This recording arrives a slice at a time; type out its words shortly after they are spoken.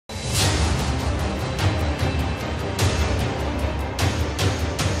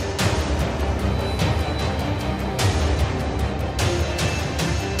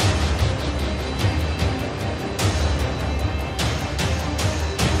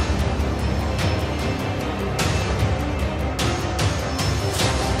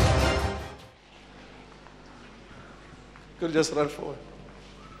Could just run forward.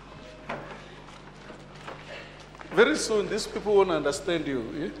 Very soon, these people won't understand you.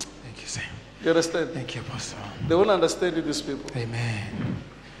 Yeah? Thank you, sir. You understand? Thank you, Apostle. They won't understand you, these people. Amen.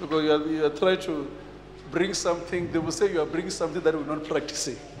 Because you are trying to bring something. They will say you are bringing something that we will not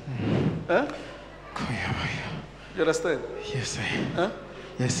practice. Huh? You understand? Yes, sir. Huh?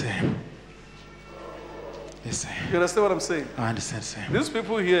 Yes, sir. Yes, sir. You understand what I'm saying? I understand, sir. These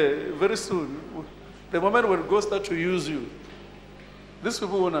people here, very soon, the moment when God starts to use you, these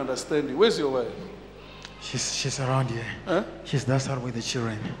people won't understand you. Where's your wife? She's around here. Huh? She's that's out with the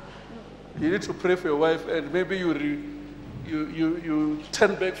children. You need to pray for your wife, and maybe you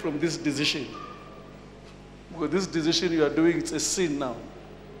turn back from this decision. Because this decision you are doing, it's a sin now.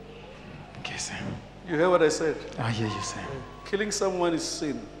 Okay, sir. You hear what I said? I hear you, sir. Killing someone is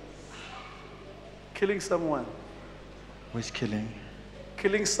sin. Killing someone. Which killing?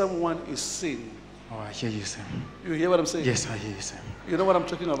 Killing someone is sin. Oh, I hear you, sir. You hear what I'm saying? Yes, I hear you, sir. You know what I'm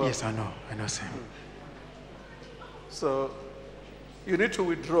talking about? Yes, I know, sir. So, you need to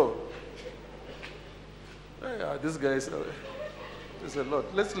withdraw. This guy is a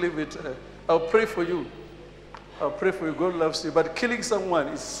lot. Let's leave it. I'll pray for you. I'll pray for you. God loves you. But killing someone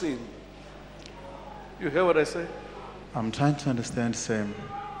is sin. You hear what I say? I'm trying to understand, sir,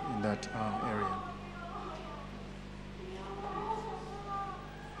 in that area.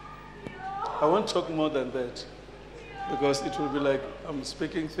 I won't talk more than that. Because it will be like I'm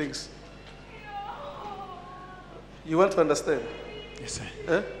speaking things. You want to understand? Yes, sir.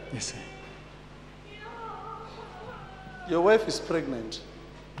 Eh? Yes, sir. Your wife is pregnant.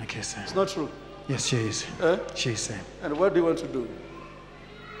 Okay, sir. It's not true. Yes, she is. Eh? She is, sir. And what do you want to do?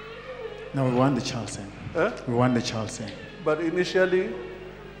 No, we want the child, sir. Eh? We want the child, sir. But initially,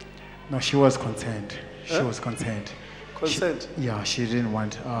 no, she was concerned. She eh? was concerned. Consent. She didn't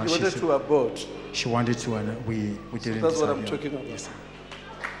want. You wanted to abort. She wanted to, and we didn't. So that's what I'm decide, talking about. Yes, sir.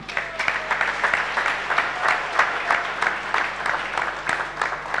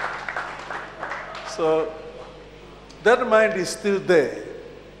 So that mind is still there.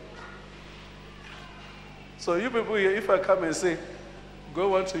 So you people here, if I come and say, God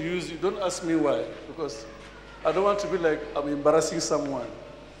wants to use you, don't ask me why, because I don't want to be like I'm embarrassing someone.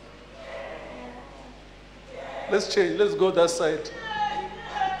 Let's change. Let's go that side.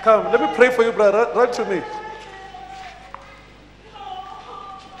 Come, let me pray for you, brother. Run to me.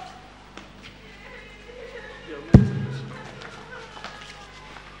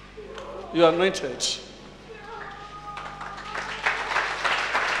 You are anointed.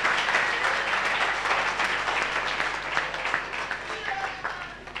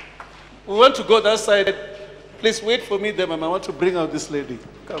 We want to go that side. Please wait for me there, ma'am. I want to bring out this lady.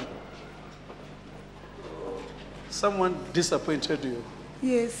 Come. Someone disappointed you.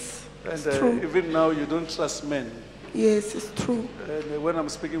 Yes. And it's true. Even now you don't trust men. Yes, it's true. And when I'm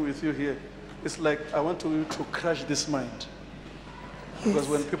speaking with you here, it's like I want to crush this mind. Yes. Because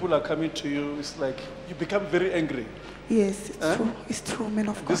when people are coming to you, it's like you become very angry. Yes, it's true. It's true, man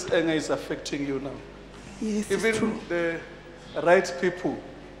of God. This anger is affecting you now. Yes, Even it's true. the right people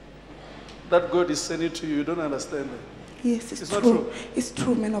that God is sending to you, you don't understand them. Yes, it's It's true. not true. It's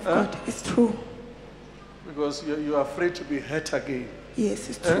true, man of God. It's true. Because you are afraid to be hurt again. Yes,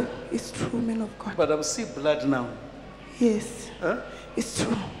 it's true. It's true, man of God. But I'm seeing blood now. Yes. Huh? It's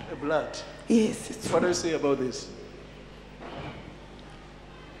true. Blood. Yes, it's true. What do you say about this?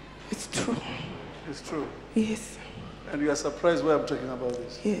 It's true. It's true. Yes. And you are surprised why I'm talking about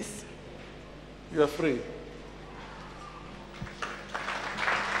this. Yes. You are free.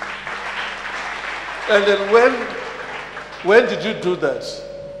 And then when did you do that?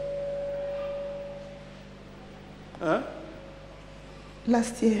 Huh?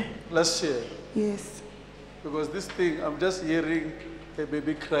 Last year. Last year. Yes. Because this thing, I'm just hearing a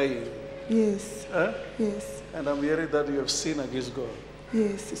baby crying. Yes. Huh? Yes. And I'm hearing that you have sinned against God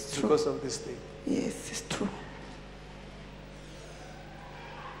Yes, it's true. because of this thing. Yes, it's true.